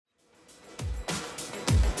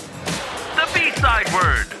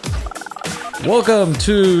Word. Welcome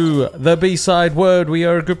to the B-Side Word. We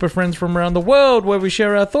are a group of friends from around the world where we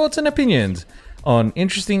share our thoughts and opinions on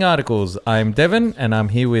interesting articles. I'm Devin and I'm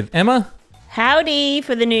here with Emma. Howdy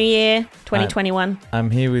for the new year, 2021.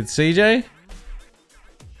 I'm here with CJ.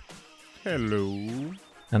 Hello.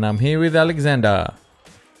 And I'm here with Alexander.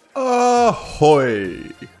 Ahoy.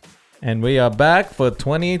 And we are back for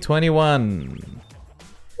 2021.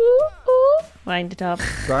 Ooh, ooh. Wind it up.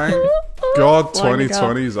 Thank God Wind it up.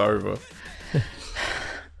 2020 is over.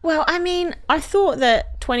 Well, I mean, I thought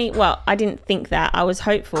that I didn't think that. I was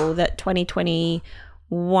hopeful that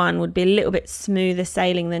 2021 would be a little bit smoother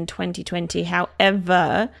sailing than 2020.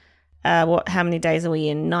 However, how many days are we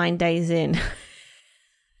in? 9 days in.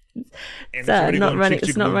 It's not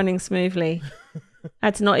running smoothly.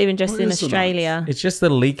 That's not even just in Australia. It's just the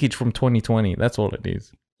leakage from 2020. That's all it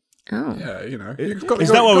is. Oh. Yeah, you know. Is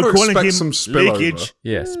that what we're calling him? Some spillover. Leakage?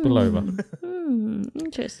 Yeah, spillover.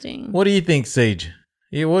 Interesting. What do you think, Siege?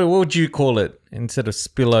 What would you call it instead of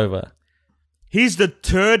spillover? He's the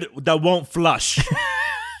turd that won't flush.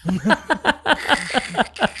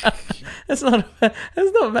 That's not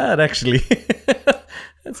bad, actually.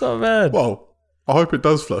 That's not bad. Well, I hope it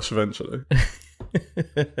does flush eventually.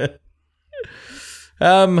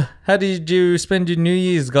 How did you spend your New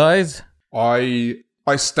Year's, guys? I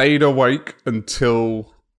stayed awake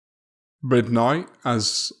until midnight,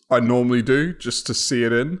 as I normally do, just to see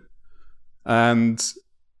it in. And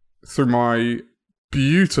through my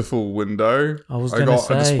beautiful window, I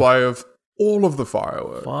got a display of all of the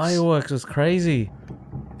fireworks. Fireworks was crazy.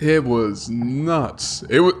 It was nuts.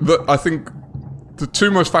 I think the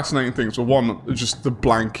two most fascinating things were, one, just the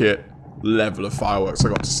blanket level of fireworks I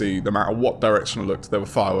got to see. No matter what direction I looked, there were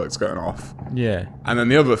fireworks going off. Yeah. And then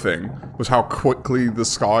the other thing was how quickly the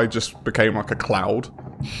sky just became like a cloud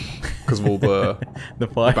because of all the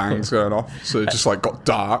bangs going off. So it just like got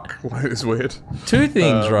dark. It's weird. Two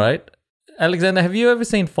things, right? Alexander, have you ever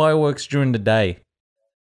seen fireworks during the day?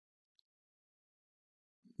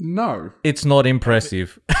 No. It's not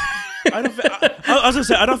impressive. I was going to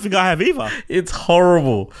say, I don't think I have either. It's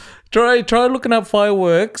horrible. Try looking up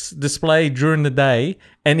fireworks display during the day,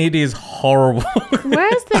 and it is horrible. Where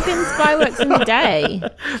has there been fireworks in the day?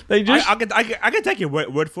 They just I can take your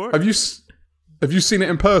word for it. Have you seen it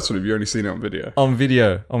in person? Or have you only seen it on video? on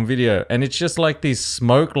video, and it's just like this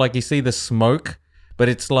smoke. Like you see the smoke, but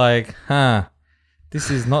it's like, this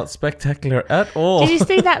is not spectacular at all. Did you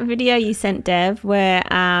see that video you sent, Dev, where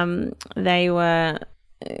they were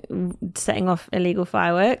setting off illegal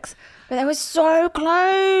fireworks? But they were so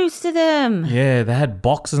close to them. Yeah, they had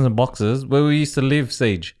boxes and boxes where we used to live,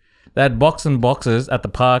 Siege. They had boxes and boxes at the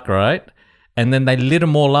park, right? And then they lit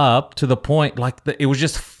them all up to the point, like, it was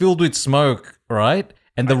just filled with smoke, right?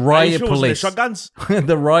 And the riot police... shotguns?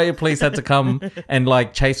 The riot police had to come and,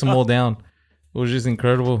 like, chase them all down. It was just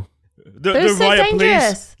incredible. It was so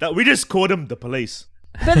dangerous. Police, we just called them the police.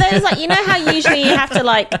 But there's like, you know how usually you have to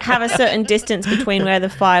like have a certain distance between where the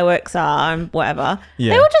fireworks are and whatever.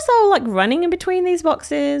 Yeah. They were just all like running in between these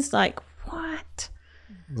boxes. Like, what?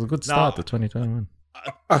 It was a good start to 2021.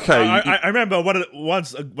 Okay. I remember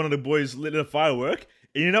once one of the boys lit a firework,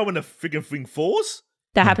 and you know when the freaking thing falls?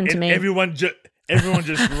 That happened to and me. Everyone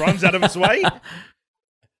just runs out of its way.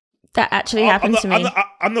 That actually happened to me.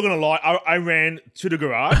 I'm not gonna lie. I ran to the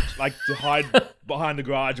garage, like to hide behind the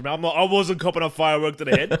garage. I wasn't copping a firework to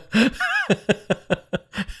the head.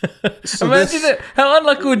 Imagine it. How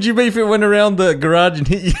unlucky would you be if it went around the garage and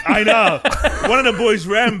hit you? I know. One of the boys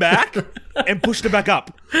ran back and pushed it back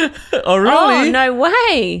up. Oh, really? Oh, no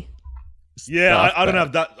way. Yeah, I don't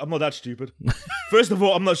have that. I'm not that stupid. First of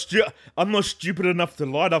all, I'm not stupid enough to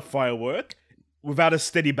light up firework without a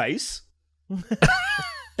steady base.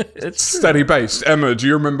 It's steady based. Emma, do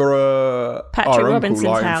you remember Patrick our uncle Robinson's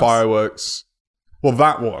lighting house. fireworks? Well,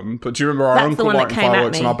 that one. But do you remember our That's the uncle one that lighting came at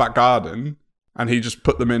fireworks in me. our back garden? And he just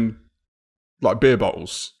put them in like beer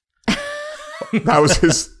bottles. That was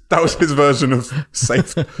his version of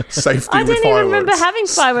safety. I didn't even remember having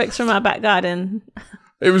fireworks from our back garden.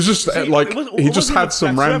 It was just like he just had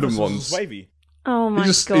some random surface, ones. Oh my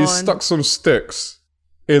God. He stuck some sticks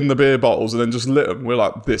in the beer bottles and then just lit them. We're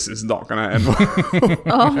like, this is not going to end well.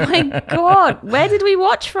 Oh my God. Where did we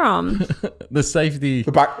watch from? the safety.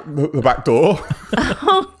 the back door.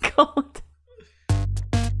 Oh God.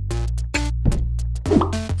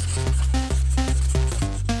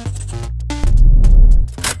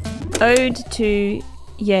 Ode to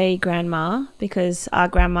Yay Grandma, because our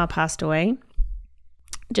grandma passed away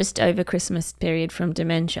just over Christmas period from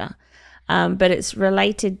dementia. But it's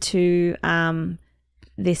related to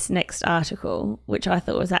this next article, which I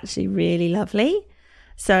thought was actually really lovely.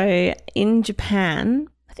 So in Japan,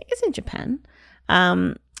 I think it's in Japan,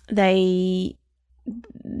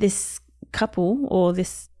 this couple or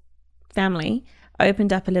this family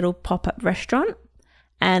opened up a little pop-up restaurant,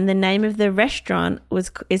 and the name of the restaurant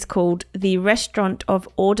is called the Restaurant of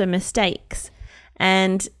Order Mistakes,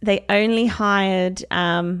 and they only hired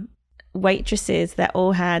waitresses that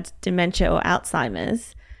all had dementia or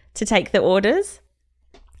Alzheimer's to take the orders.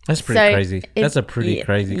 That's pretty crazy. That's a pretty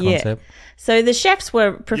crazy concept. So the chefs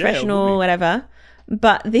were professional, or whatever,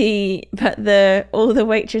 but all the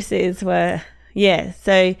waitresses were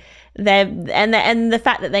So and the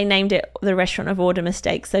fact that they named it the Restaurant of Order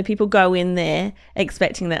Mistakes, so people go in there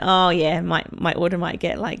expecting that my order might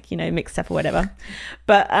get mixed up or whatever,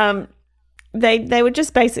 but they were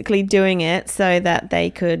just basically doing it so that they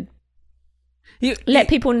could let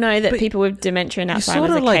people know that people with dementia and Alzheimer's sort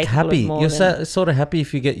of are capable happy. of more. You're sort of happy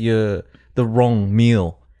if you get the wrong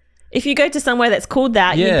meal. If you go to somewhere that's called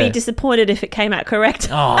that, you'd be disappointed if it came out correct.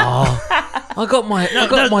 Oh, I got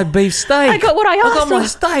my beef steak. I got what I asked I got my for.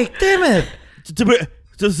 steak. Damn it!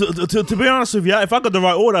 To be honest with you, if I got the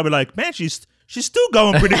right order, I'd be like, man, she's still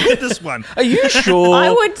going pretty good, this one. Are you sure? I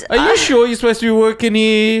would. Are you sure you're supposed to be working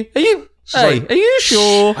here? Are you? Are you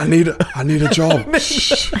sure? I need a job.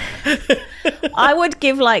 I would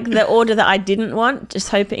give the order that I didn't want, just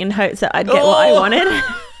hoping in hopes that I'd get what I wanted.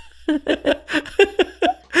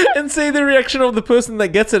 And see the reaction of the person that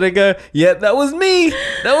gets it and go, yeah, that was me.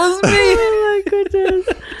 That was me. Oh my goodness.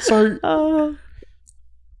 So,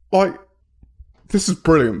 this is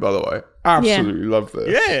brilliant, by the way. Absolutely love this.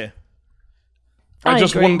 Yeah. I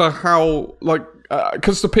just agree. wonder how,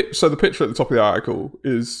 because the picture at the top of the article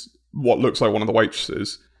is what looks like one of the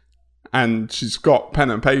waitresses, and she's got pen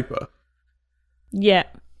and paper. Yeah.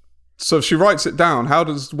 So if she writes it down,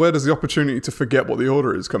 where does the opportunity to forget what the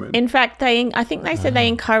order is come in? In fact, I think they said they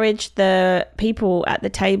encourage the people at the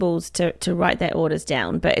tables to write their orders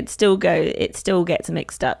down, but it still gets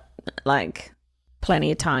mixed up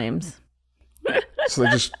plenty of times. So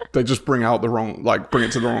they just bring out the wrong, bring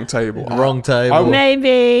it to the wrong table. Wrong table.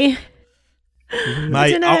 Maybe.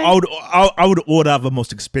 Mate, I would order the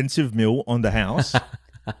most expensive meal on the house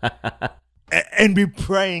and be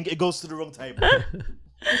praying it goes to the wrong table.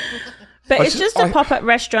 But it's just a pop-up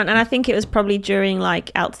restaurant, and I think it was probably during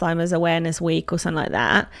Alzheimer's Awareness Week or something like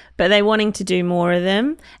that, but they're wanting to do more of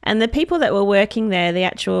them. And the people that were working there, the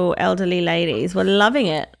actual elderly ladies, were loving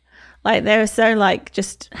it. They were so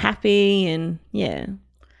just happy, and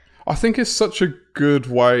I think it's such a good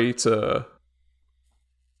way to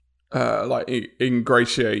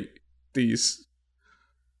ingratiate these.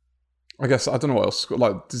 I guess I don't know what else.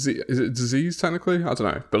 Disease, is it disease technically? I don't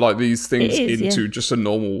know, but these things into just a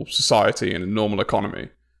normal society and a normal economy.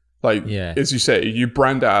 As you say, you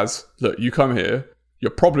brand as, look, you come here,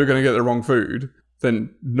 you're probably going to get the wrong food.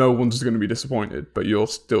 Then no one's going to be disappointed, but you're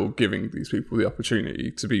still giving these people the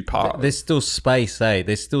opportunity to be part. There's still space,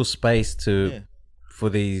 There's still space for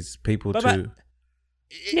these people to.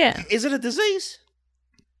 Is it a disease?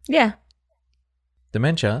 Yeah.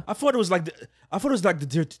 Dementia. I thought it was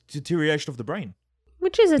the deterioration of the brain.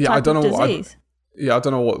 Which is a type of disease. I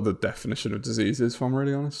don't know what the definition of disease is, if I'm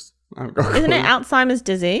really honest. I haven't got a Isn't it clue. Alzheimer's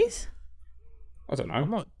disease? I don't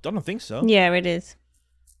know. I don't think so. Yeah, it is.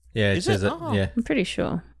 Yeah, it Is says it? it. Oh. Yeah. I'm pretty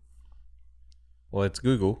sure. Well, it's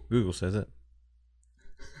Google. Google says it.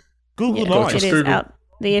 Google Yeah, knows. it is Google.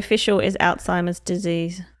 the official is Alzheimer's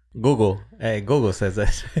disease. Google. Hey, Google says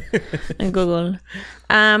it. And Google.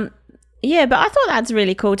 Yeah, but I thought that's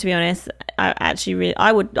really cool, to be honest.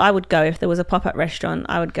 I would go if there was a pop-up restaurant.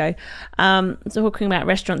 I would go. So talking about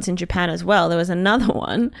restaurants in Japan as well, there was another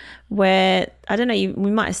one where I don't know.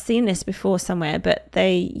 We might have seen this before somewhere, but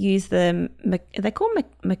they use they're called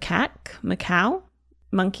macaque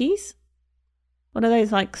monkeys. What are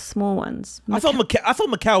those small ones? I thought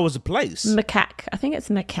Macau was a place. Macaque. I think it's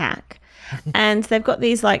macaque. And they've got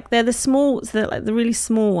these they're the small, so they're the really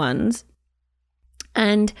small ones.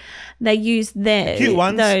 And they use Cute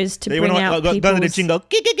ones. those to bring out go to the people's... jingle.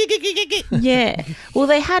 Yeah. Well,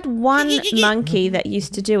 they had one monkey that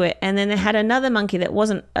used to do it, and then they had another monkey that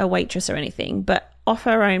wasn't a waitress or anything, but off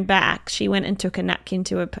her own back, she went and took a napkin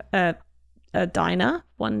to a diner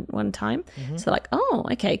one time. Mm-hmm. So oh,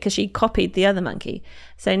 okay, because she copied the other monkey.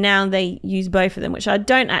 So now they use both of them, which I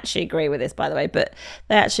don't actually agree with this, by the way, but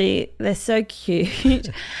they're so cute.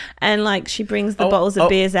 And she brings the bottles of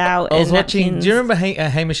beers out. I was and watching. napkins. Do you remember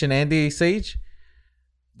Hamish and Andy Siege?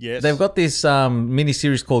 Yes. They've got this mini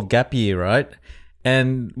series called Gap Year, right?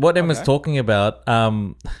 And what Emma's talking about,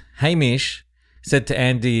 Hamish said to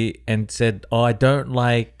Andy and said, "Oh, I don't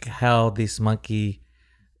like how this monkey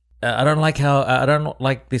I don't like how I don't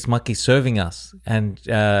like this monkey serving us. And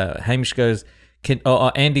Hamish goes,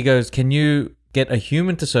 Andy goes, can you get a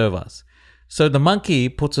human to serve us? So the monkey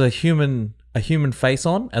puts a human face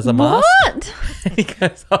on as a mask. What? And he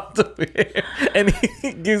goes up to him and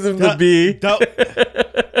he gives him the beer.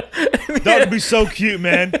 That would be so cute,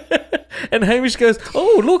 man. And Hamish goes,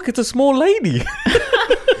 oh, look, it's a small lady.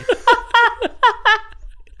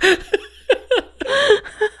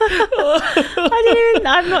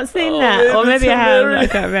 I've not seen that. man, Or maybe I that's have. I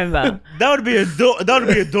hilarious. can't remember. That would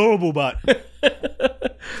be adorable, but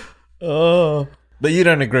Oh. But you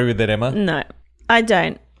don't agree with that, Emma? No, I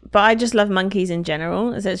don't. But I just love monkeys in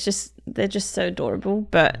general. So they're just so adorable.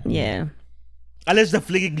 But yeah. unless they're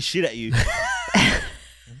flinging shit at you.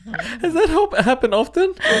 Has that happen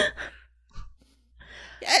often?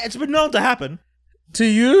 Yeah, it's been known to happen. To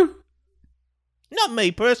you? Not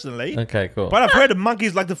me personally, Okay, cool. but I've heard of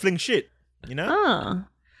monkeys like to fling shit. You know? Oh.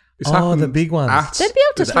 It's Oh, happened the big ones. They'd be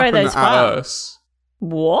able to it's throw happened those at far. us.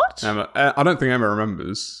 What? Emma, I don't think Emma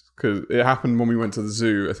remembers because it happened when we went to the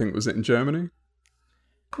zoo. I think was it in Germany?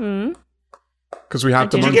 Because we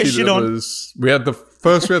had the Did you monkey get shit that on? was. We had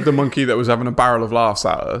the monkey that was having a barrel of laughs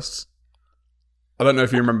at us. I don't know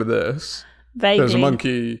if you remember this. Vaguely. There's a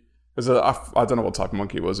monkey. I don't know what type of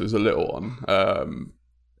monkey it was. It was a little one.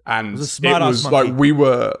 And It was a it smart-ass was monkey. like we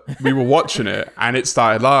were watching it, and it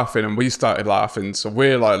started laughing, and we started laughing. So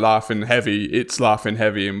we're like laughing heavy. It's laughing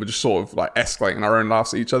heavy, and we're just sort of like escalating our own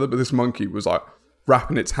laughs at each other. But this monkey was like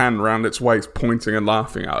wrapping its hand around its waist, pointing and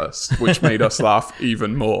laughing at us, which made us laugh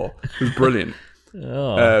even more. It was brilliant.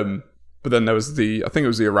 Oh. But then there was I think it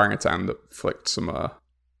was the orangutan that flicked some.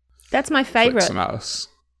 That's my Flicked favourite. some at us.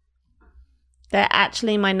 They're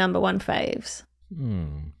actually my number one faves.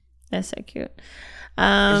 They're so cute.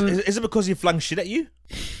 Is it because he flung shit at you?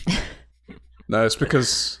 No, it's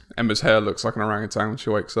because Emma's hair looks like an orangutan when she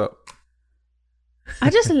wakes up. I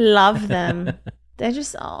just love them. They're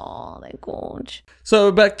just, they're gorge.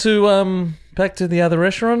 So back to the other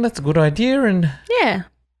restaurant. That's a good idea, and Yeah,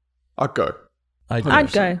 I'd go. I'd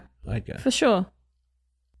go. I'd go. For sure.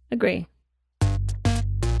 Agree.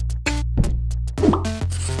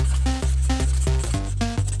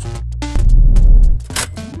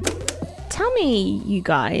 Tell me, you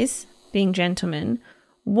guys, being gentlemen,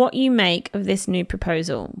 what you make of this new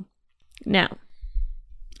proposal. Now,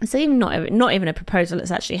 it's even not even a proposal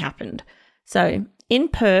that's actually happened. So, in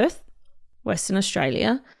Perth, Western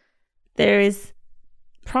Australia, there is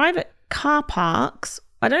private car parks.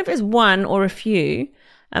 I don't know if it's one or a few,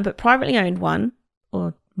 but privately owned one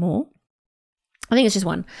or more. I think it's just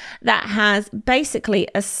one that has basically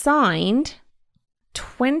assigned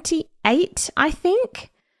 28, I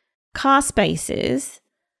think, car spaces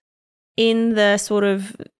in the sort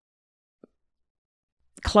of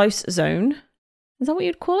close zone. Is that what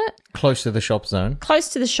you'd call it? Close to the shop zone. Close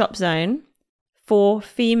to the shop zone for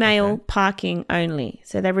female parking only.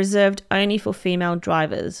 So they're reserved only for female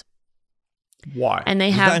drivers. Why? And they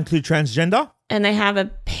Does have that include transgender? and they have a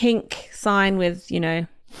pink sign with, you know,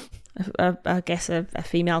 I guess a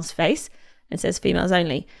female's face. It says females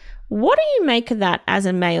only. What do you make of that as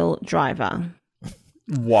a male driver?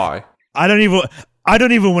 Why? I don't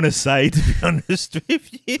even want to say, to be honest with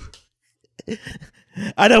you.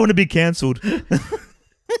 I don't want to be cancelled.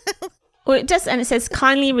 Well, it does, and it says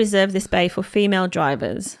kindly reserve this bay for female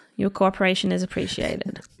drivers. Your cooperation is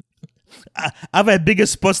appreciated. Are they bigger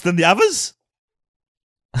spots than the others?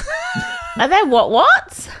 Are they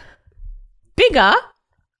what? Bigger?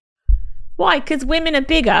 Why? Because women are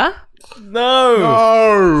bigger? No,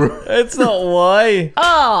 Oh! it's not why.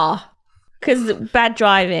 Oh, because bad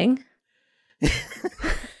driving.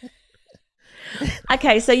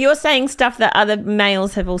 Okay, so you're saying stuff that other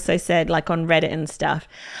males have also said, like on Reddit and stuff.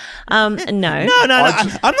 No. No.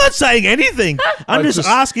 I'm not saying anything. I'm I just just-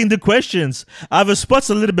 asking the questions. Are the spots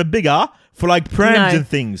a little bit bigger for like prams No. and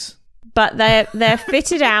things? But they're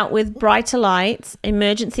fitted out with brighter lights,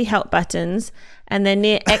 emergency help buttons, and they're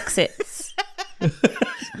near exits.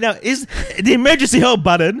 Now, is the emergency help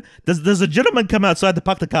button? Does a gentleman come outside to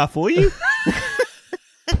park the car for you?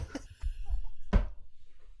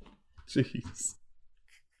 Jeez.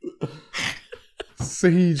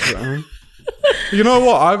 Siege, man. You know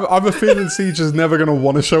what? I've a feeling Siege is never going to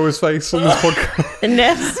want to show his face on this podcast.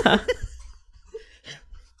 Never.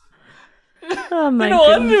 Oh my No, I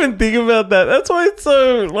god. didn't even think about that. That's why it's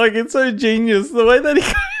so genius. The way that he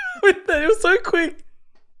with that, it was so quick.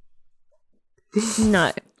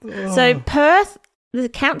 No. So Perth, the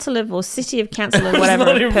council of, or city of council or whatever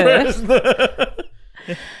Not of Perth, impressed.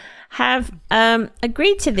 have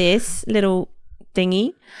agreed to this little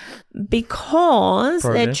thingy because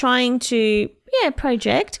they're Project. trying to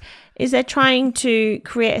project is they're trying to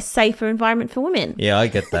create a safer environment for women. Yeah, I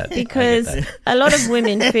get that. Because a lot of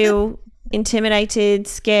women feel intimidated,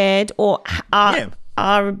 scared, or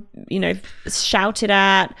are shouted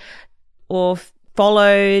at or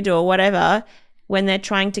followed or whatever when they're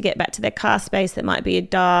trying to get back to their car space that might be a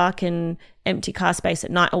dark and empty car space at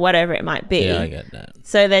night or whatever it might be. Yeah, I get that.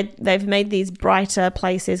 So they've made these brighter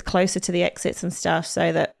places closer to the exits and stuff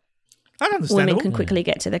so that women can quickly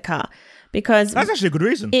get to the car. Because that's actually a good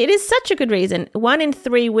reason. It is such a good reason. 1 in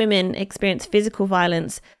 3 women experience physical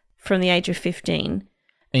violence from the age of 15.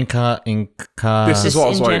 In car. This is what I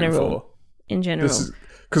was waiting for. In general.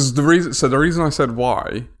 Because the reason I said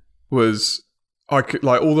why was I could,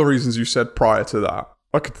 like, all the reasons you said prior to that,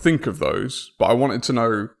 I could think of those, but I wanted to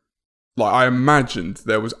know, like, I imagined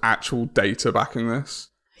there was actual data backing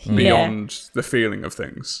this beyond the feeling of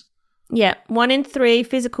things. Yeah, 1 in 3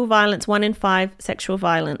 physical violence, 1 in 5 sexual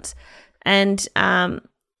violence. And a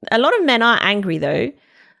lot of men are angry, though.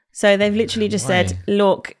 So they've literally just said,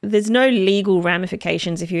 look, there's no legal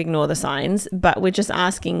ramifications if you ignore the signs, but we're just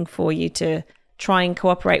asking for you to try and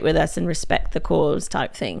cooperate with us and respect the cause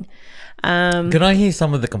type thing. Can I hear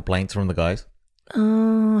some of the complaints from the guys?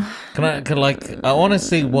 I want to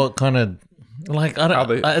see what kind of, like, I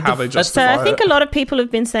don't, how they justify So I think a lot of people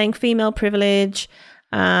have been saying female privilege.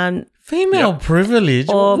 Female privilege?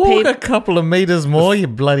 Or walk a couple of meters more, you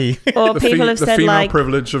bloody... Or people have said, female like...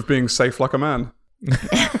 privilege of being safe like a man.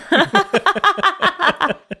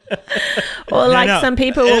 Or some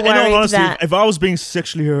people were worried in all honesty, that... if I was being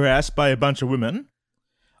sexually harassed by a bunch of women,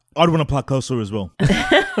 I'd want to park closer as well.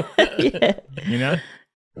 Yeah. You know?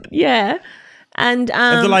 Yeah. And if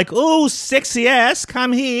they're like, oh, sexy ass,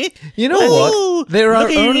 come here. You know what? There are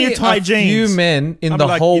only a few men in the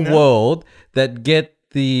whole world that get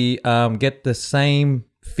the same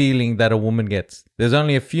feeling that a woman gets. There's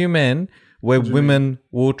only a few men where women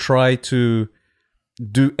will try to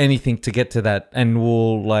do anything to get to that and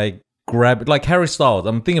will like grab it. Like Harry Styles.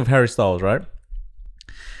 I'm thinking of Harry Styles, right?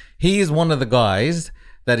 He is one of the guys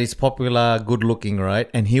that is popular, good looking, right?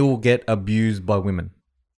 And he will get abused by women.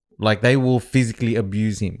 Like they will physically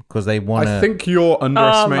abuse him because they want to... I think you're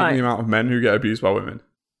underestimating the amount of men who get abused by women.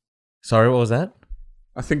 Sorry, what was that?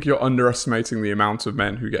 I think you're underestimating the amount of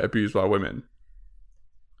men who get abused by women.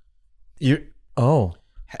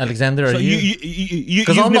 Alexander, are so you?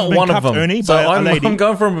 Because I'm not one of them. Ernie, so I'm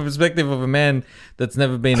going from a perspective of a man that's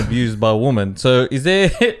never been abused by a woman. So is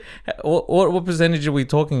there... what percentage are we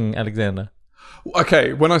talking, Alexander?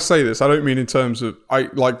 Okay, when I say this, I don't mean in terms of...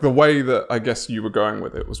 the way that I guess you were going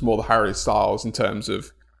with it was more the Harry Styles in terms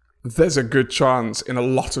of there's a good chance in a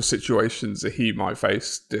lot of situations that he might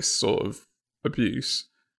face this sort of abuse.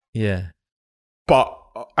 Yeah. But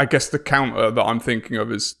I guess the counter that I'm thinking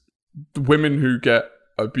of is the women who get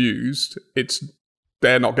abused,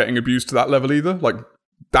 they're not getting abused to that level either. Like,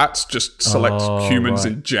 that's just select humans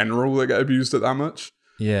in general that get abused at that much.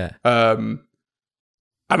 Yeah. And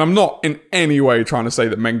I'm not in any way trying to say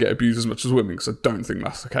that men get abused as much as women, because I don't think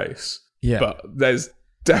that's the case. Yeah. But there's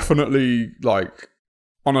definitely, like,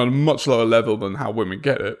 on a much lower level than how women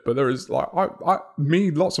get it. But there is, like,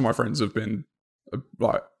 lots of my friends have been,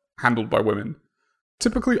 like, handled by women.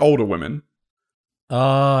 Typically older women.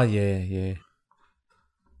 Oh, yeah.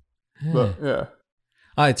 But, yeah.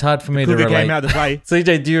 It's hard for me to relate. Came out to play.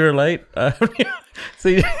 CJ, do you relate?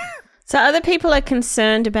 So other people are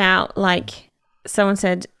concerned about, like... Someone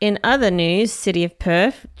said, in other news, City of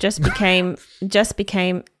Perth just became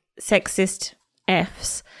sexist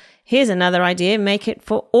Fs. Here's another idea: make it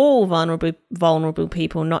for all vulnerable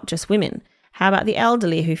people, not just women. How about the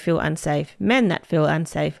elderly who feel unsafe, men that feel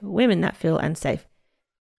unsafe, women that feel unsafe?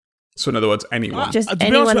 So in other words, anyone. Just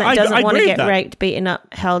anyone that doesn't want to get raped, beaten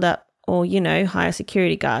up, held up, or hire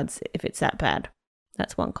security guards if it's that bad.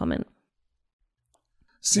 That's one comment.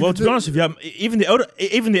 See, well, to be honest with you, even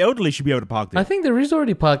the elderly should be able to park there. I think there is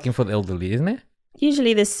already parking for the elderly, isn't there?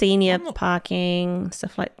 Usually there's senior parking,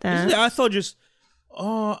 stuff like that. I thought isn't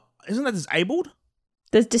that disabled?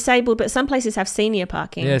 There's disabled, but some places have senior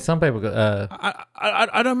parking. Yeah, some people go... I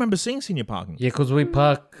don't remember seeing senior parking. Yeah, because we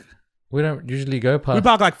park... We don't usually go park... We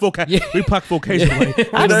park like 4K. Yeah. We park 4Ks away.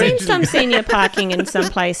 I've seen some senior parking in some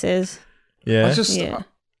places. Yeah.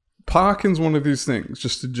 Parking's one of these things,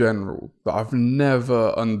 just in general, that I've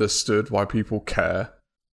never understood why people care.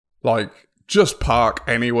 Like, just park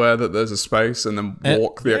anywhere that there's a space and then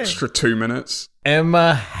walk the extra 2 minutes.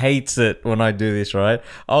 Emma hates it when I do this, right?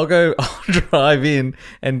 I'll drive in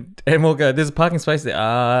and Emma will go, there's a parking space there.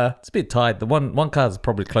 It's a bit tight. The one car's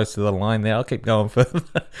probably close to the line there. I'll keep going further.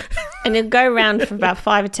 And it'll go around for about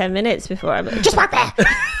 5 or 10 minutes before just park there.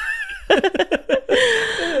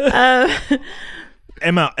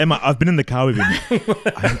 Emma, I've been in the car with him.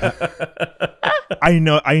 I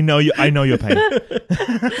know your pain.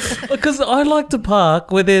 Because I like to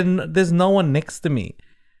park within. There's no one next to me.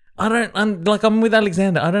 I'm with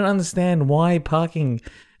Alexander. I don't understand why parking.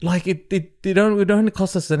 Like it only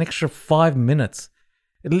cost us an extra 5 minutes.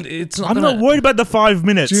 It's not. I'm not worried about the 5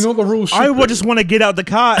 minutes. Do you know what the rules should I be? just want to get out the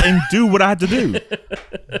car and do what I had to do.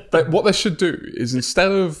 But what they should do is,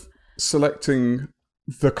 instead of selecting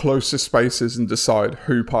the closest spaces and decide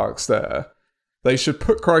who parks there, they should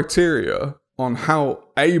put criteria on how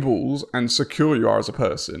able and secure you are as a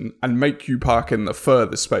person and make you park in the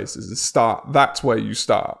furthest spaces and start. That's where you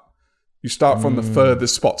start. You start from the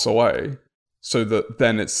furthest spots away, so that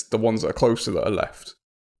then it's the ones that are closer that are left.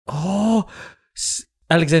 Oh,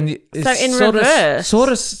 Alexander. So in reverse, sort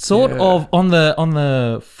of on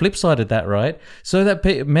the flip side of that, right? So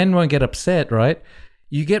that men won't get upset, right?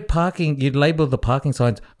 You get parking. You label the parking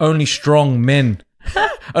signs only strong men.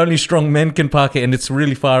 Only strong men can park it, and it's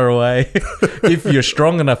really far away. If you're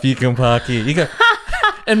strong enough, you can park here. You go.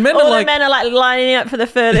 And men all are the men are like lining up for the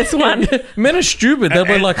furthest one. Men are stupid. They'll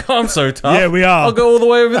be like, "I'm so tough. Yeah, we are. I'll go all the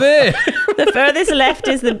way over there." The furthest left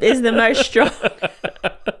is the most strong.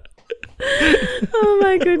 Oh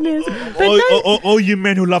my goodness! But all you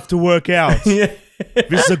men who love to work out. Yeah.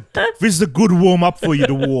 This is a good warm up for you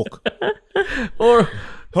to walk. Or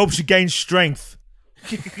Helps you gain strength.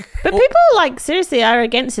 But people like seriously are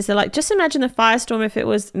against this. They're like, just imagine the firestorm if it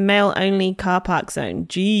was male only car park zone.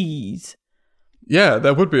 Jeez. Yeah,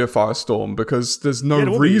 there would be a firestorm because there's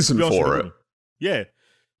no reason for it. Yeah.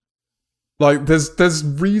 Like, there's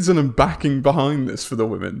reason and backing behind this for the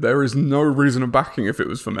women. There is no reason and backing if it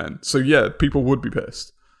was for men. So yeah, people would be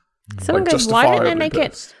pissed. Someone Like, goes, why don't they make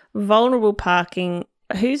pissed. it vulnerable parking?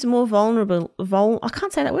 Who's more vulnerable? I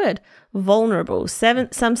can't say that word. Vulnerable. Some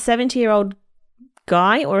 70-year-old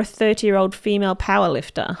guy or a 30-year-old female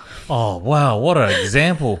powerlifter? oh wow, what an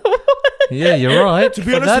example! Yeah, you're right. To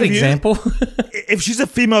be For honest that with you, example, If she's a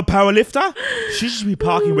female powerlifter, she should be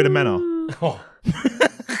parking where the men are. Oh.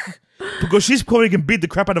 Because she's probably can beat the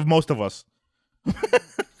crap out of most of us.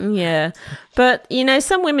 Yeah. But,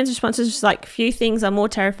 some women's responses are just like, few things are more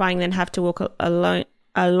terrifying than have to walk a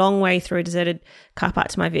long way through a deserted car park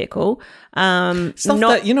to my vehicle.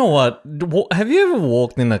 You know what? Have you ever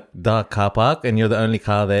walked in a dark car park and you're the only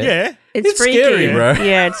car there? Yeah. It's freaky, scary, bro.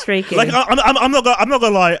 Yeah, it's freaky. Like I'm not gonna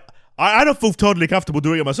lie. I don't feel totally comfortable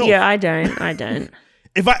doing it myself. Yeah, I don't.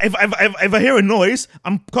 If I hear a noise,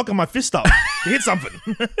 I'm cocking my fist up to hit something.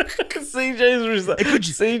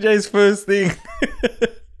 CJ's first thing.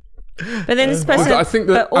 But then this person, I think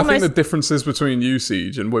but I think the almost, differences between you,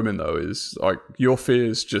 Siege, and women though is like your fear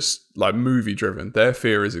is just like movie driven. Their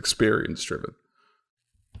fear is experience driven.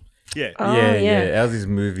 Yeah. oh, yeah. Ours is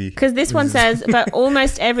movie. Because this one says, but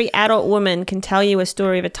almost every adult woman can tell you a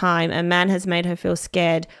story of a time a man has made her feel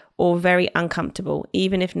scared or very uncomfortable,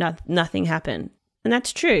 even if nothing happened. And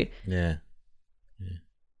that's true. Yeah.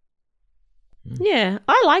 Yeah,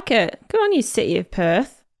 I like it. Good on you, City of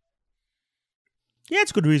Perth. Yeah,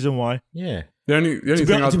 it's a good reason why. Yeah. The only To thing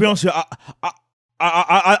be honest with you,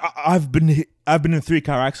 I've been in 3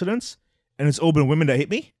 car accidents, and it's all been women that hit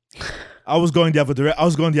me. I was going the other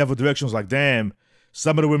direction. I was like, damn,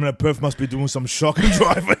 some of the women at Perth must be doing some shocking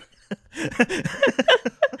driving.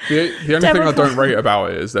 the only thing I don't rate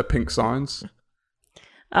about it is their pink signs.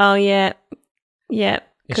 Oh, yeah. Yeah.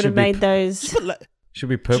 It Could have should be made those. Should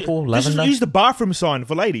be purple, Just lavender. use the bathroom sign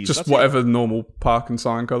for ladies. Just That's it. whatever normal parking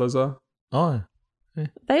sign colours are. Oh,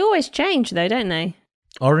 They always change, though, don't they?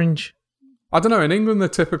 orange. I don't know. In England, they're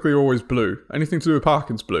typically always blue. Anything to do with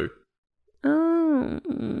parking's blue.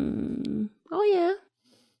 Oh, yeah.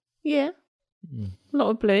 Yeah. A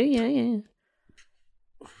lot of blue, yeah.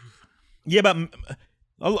 Yeah, but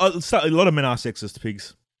a lot of men are sexist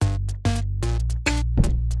pigs.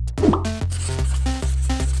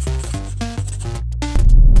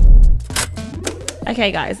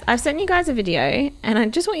 Okay, guys, I've sent you guys a video and I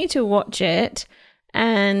just want you to watch it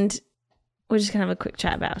and we're just going to have a quick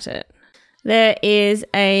chat about it. There is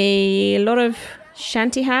a lot of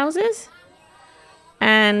shanty houses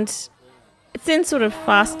and it's in sort of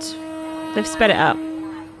fast, they've sped it up.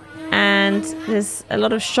 And there's a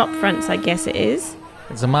lot of shop fronts, I guess it is.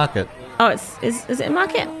 It's a market. Oh, is it a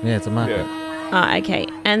market? Yeah, it's a market. Oh, okay.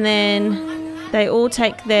 And then they all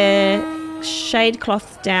take their shade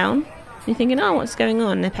cloths down. You're thinking, oh, what's going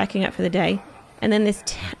on? They're packing up for the day. And then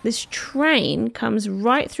this train comes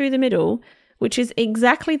right through the middle, which is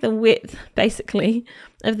exactly the width, basically,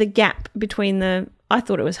 of the gap between the... I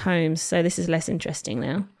thought it was homes, so this is less interesting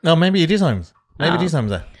now. No, maybe it is homes. Maybe it is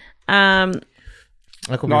homes there. Um,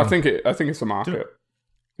 I could be No, I wrong. think it's a market.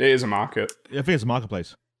 It is a market. I think it's a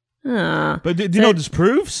marketplace. Ah. But do you know what this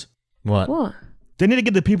proves? What? They need to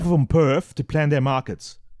get the people from Perth to plan their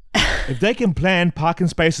markets. If they can plan parking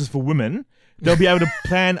spaces for women, they'll be able to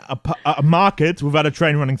plan a market without a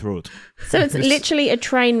train running through it. So it's literally a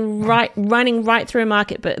train running right through a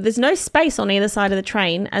market, but there's no space on either side of the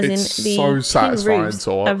train, as It's in the so tin satisfying roofs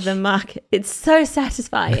to watch. of the market. It's so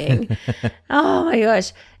satisfying. Oh my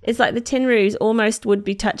gosh. It's like the tin roofs almost would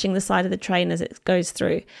be touching the side of the train as it goes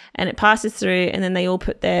through, and it passes through, and then they all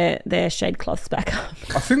put their shade cloths back up.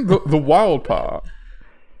 I think the wild part.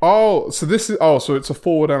 So it's a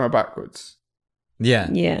forward and a backwards. Yeah.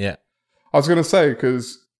 Yeah. I was gonna say,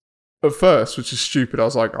 because at first, which is stupid, I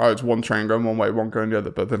was like, oh, it's one train going one way, one going the other.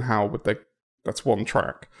 But then how would they? That's one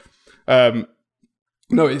track.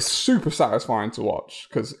 No, it's super satisfying to watch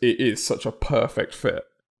because it is such a perfect fit.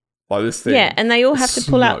 Like this thing. Yeah, and they all have to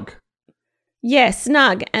pull out. Snug. Yeah,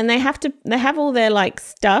 snug, and they have all their like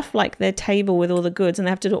stuff, like their table with all the goods, and they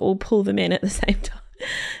have to all pull them in at the same time.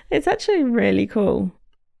 It's actually really cool.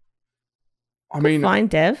 I mean, Fine,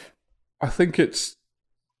 Dev. I think it's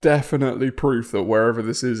definitely proof that wherever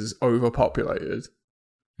this is overpopulated.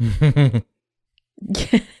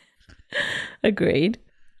 Agreed.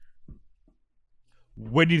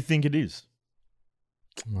 Where do you think it is?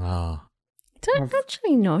 Wow. Don't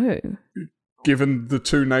actually know. Given the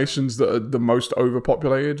two nations that are the most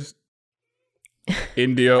overpopulated,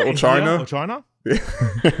 India or China. Or China?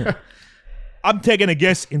 I'm taking a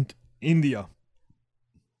guess in India.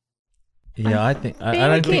 Yeah, I think I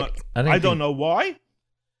don't think I don't know why,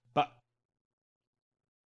 but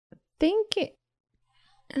Think it.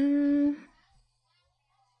 You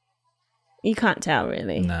can't tell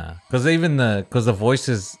really. Nah, because the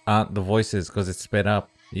voices aren't the voices because it's sped up.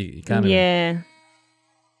 You can't. Yeah.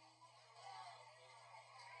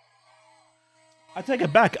 I take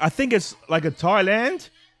it back. I think it's like a Thailand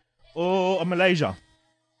or a Malaysia.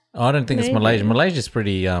 I don't think it's Maybe. Malaysia. Malaysia's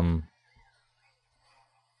pretty. I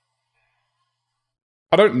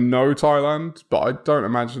don't know Thailand, but I don't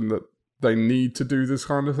imagine that they need to do this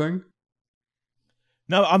kind of thing.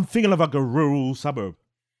 No, I'm thinking of like a rural suburb.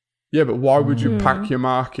 Yeah, but why would you pack your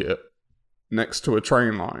market next to a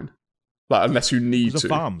train line? Like, unless you need Because to.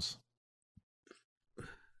 of farms.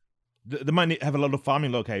 They might have a lot of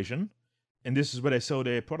farming location, and this is where they sell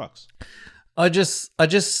their products. I just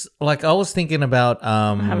like I was thinking about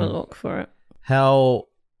Have a look for it. how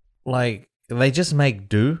like they just make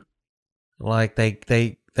do, like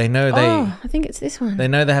they know I think it's this one. they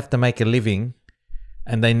know they have to make a living,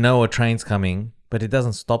 and they know a train's coming, but it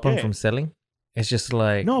doesn't stop them Yeah. from selling. It's just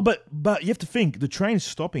like No, but you have to think the train's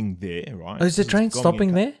stopping there, right? oh, is the It's train going stopping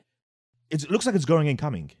and there? It looks like it's going and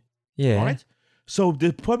coming, Yeah. right? So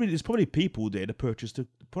there's probably people there to purchase the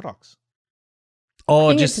products. Oh, I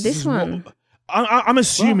think just it's this one. I'm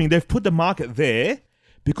assuming they've put the market there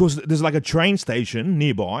because there's like a train station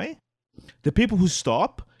nearby. The people who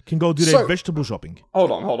stop can go do their So- vegetable shopping.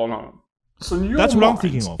 Hold on. So in your That's what I'm mind-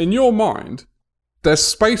 thinking of. In your mind, there's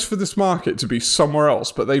space for this market to be somewhere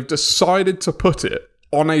else, but they've decided to put it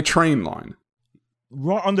on a train line.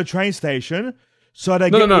 Right on the train station, so they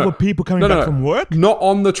No, get no, no. all the people coming No, back no. from work. Not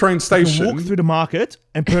on the train They can station. walk through the market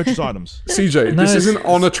and purchase items. CJ, No, this it's- isn't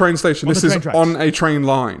on a train station. on This the is train tracks. on a train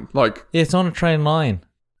line. Like, yeah, it's on a train line.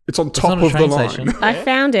 it's on not top a of the train line. station. I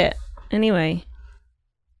found it. Anyway.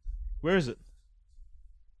 Where is it?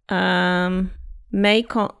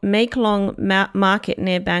 Maeklong Market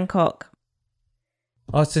near Bangkok.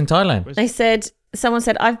 Oh, it's in Thailand. Someone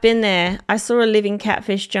said, I've been there. I saw a living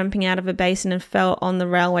catfish jumping out of a basin and fell on the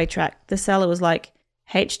railway track. The seller was like,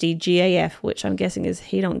 HDGAF, which I'm guessing is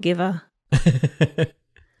he don't give a.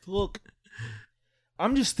 Look,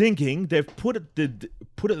 I'm just thinking they've put it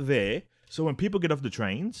there so when people get off the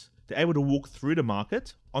trains, they're able to walk through the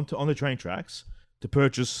market on the train tracks to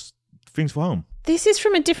purchase things for home. This is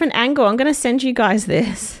from a different angle. I'm going to send you guys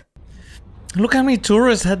this. Look how many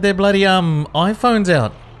tourists had their bloody iPhones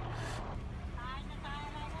out.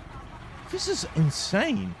 This is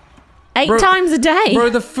insane. 8 Bro- times a day.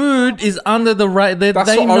 Bro, the food is under the right. They That's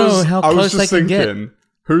they what know how I was close they just can thinking. get.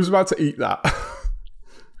 Who's about to eat that?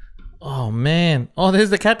 Oh man! Oh, there's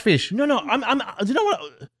the catfish. No, I'm. You know what?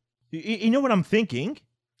 You know what I'm thinking?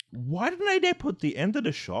 Why didn't they put the end of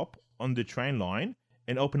the shop on the train line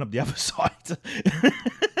and open up the other side?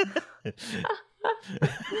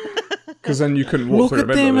 Because then you couldn't walk Look through at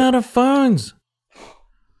the the middle of amount of phones.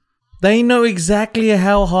 They know exactly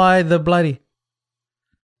how high the bloody.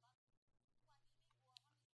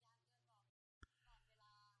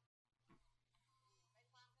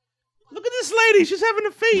 Look at this lady. She's having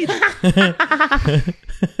a feed.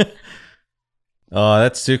 Oh,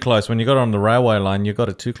 that's too close. When you got it on the railway line, you got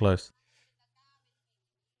it too close.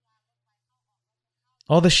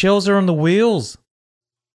 Oh, the shells are on the wheels.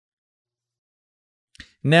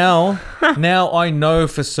 Now I know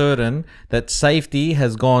for certain that safety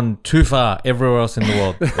has gone too far everywhere else in the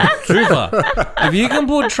world. Too far. If you can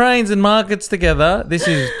put trains and markets together, this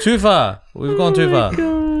is too far. We've gone too far.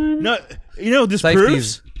 No, you know this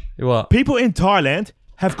Safety's proves what? people in Thailand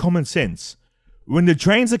have common sense. When the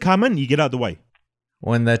trains are coming, you get out of the way.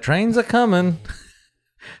 When the trains are coming,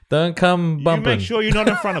 don't come bumping. You make sure you're not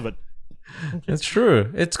in front of it. It's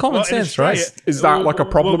true. It's common Well, in sense, right? Australia- Is that like a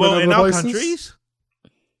problem in in other our places? countries?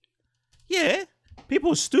 Yeah,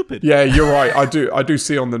 people are stupid. Yeah, you're right. I do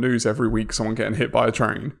see on the news every week someone getting hit by a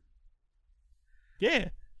train. Yeah,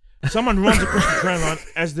 someone runs across the train line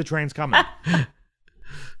as the train's coming.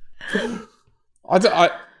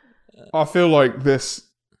 I feel like this.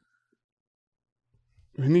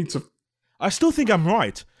 We need to. I still think I'm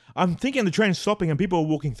right. I'm thinking the train's stopping and people are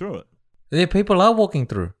walking through it. Yeah, people are walking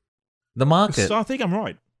through the market. So I think I'm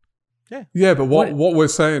right. Yeah, but what we're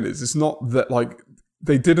saying is, it's not that like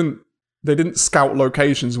they didn't scout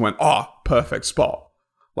locations and went, perfect spot.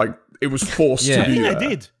 Like it was forced Yeah. to I be think they there.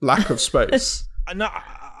 did. Lack of space. No,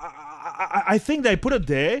 I think they put it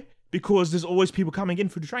there because there's always people coming in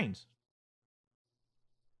through the trains.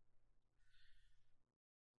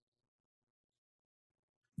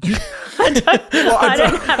 I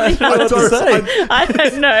don't have any know what to say. I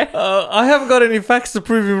don't know. I haven't got any facts to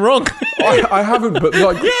prove him wrong. I haven't, but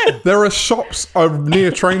like, there are shops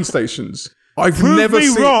near train stations. I've never me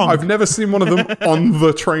wrong. I've never seen one of them on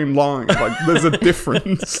the train line. Like, there's a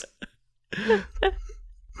difference.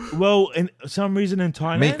 Well, in some reason in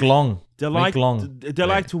Thailand, Make long. they Make like long. they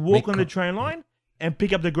like to walk Make on the long. train line and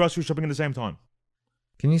pick up the grocery shopping at the same time.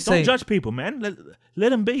 Can you Don't say? judge people, man. Let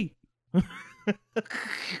them be.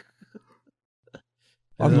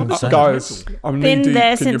 Guys, I'm knee Been deep.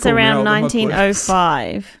 there Can you since pull me around out of my place?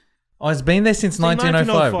 1905. Oh, it's been there since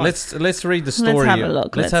 1905. 1905. Let's read the story. Let's have here. a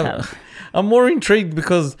look. Let's have. I'm more intrigued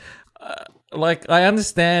because, like, I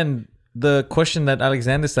understand the question that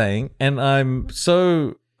Alexander's saying, and I'm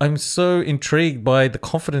so intrigued by the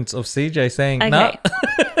confidence of CJ saying, "Nah,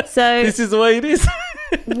 Okay. So this is the way it is."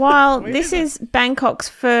 while this is Bangkok's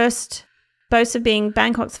first, boasts of being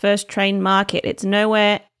Bangkok's first train market, it's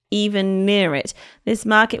nowhere even near it. This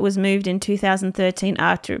market was moved in 2013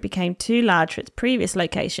 after it became too large for its previous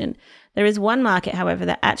location. There is one market, however,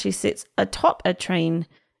 that actually sits atop a train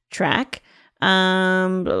track. Blah,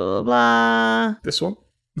 blah, blah. This one?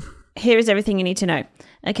 Here is everything you need to know.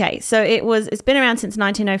 Okay, so it's been around since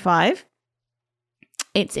 1905.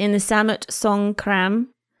 It's in the Samut Songkram,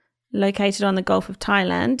 located on the Gulf of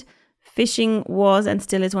Thailand. Fishing was and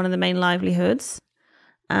still is one of the main livelihoods.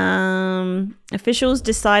 Officials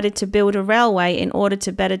decided to build a railway in order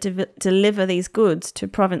to better deliver these goods to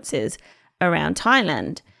provinces around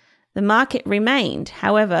Thailand. The market remained,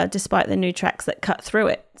 however, despite the new tracks that cut through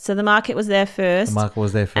it. So the market was there first. The market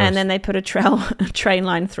was there first, and then they put a train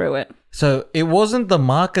line through it. So it wasn't the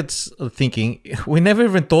market's thinking. We never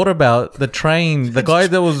even thought about the train. The guy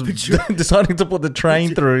that was deciding to put the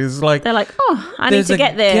train through is like, They're like, I need to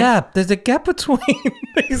get there. Gap. There's a gap between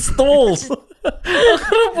these stalls. I'm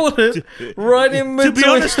gonna put it right in To between. be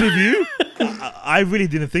honest with you, I really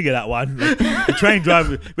didn't think of that one. Like,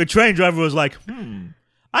 the train driver was like,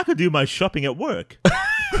 I could do my shopping at work.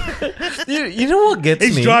 You know what gets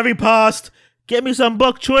He's me? driving past. Get me some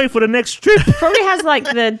bok choy for the next trip. Probably has like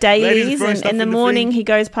the Ladies dailies, throwing and stuff in the in the morning thing. he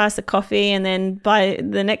goes past the coffee, and then by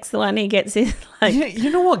the next one he gets his like.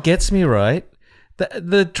 You know what gets me, right?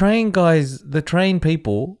 The train guys, the train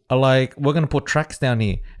people are like, we're going to put tracks down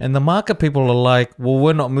here. And the market people are like, well,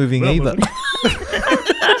 we're not moving We're not either.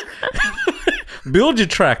 Build your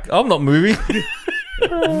track. I'm not moving.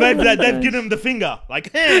 They've given him the finger.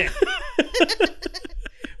 Like, hey.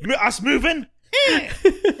 Us moving?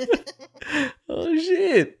 Oh,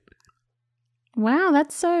 shit. Wow,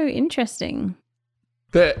 that's so interesting.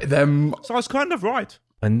 Them. So I was kind of right.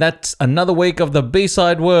 And that's another week of the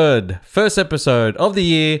B-side word. First episode of the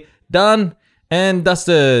year. Done and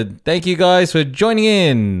dusted. Thank you guys for joining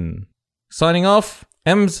in. Signing off,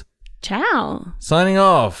 Ems. Ciao. Signing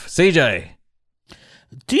off, CJ.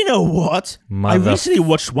 Do you know what? I Mother- recently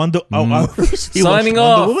watched Wonder Signing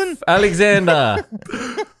off, Woman. Alexander.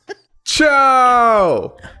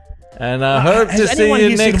 Ciao! And I hope to has see anyone you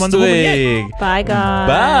here seen next Wonder Woman yet? week. Bye, guys.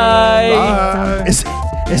 Bye. Bye.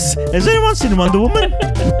 Has anyone seen Wonder Woman?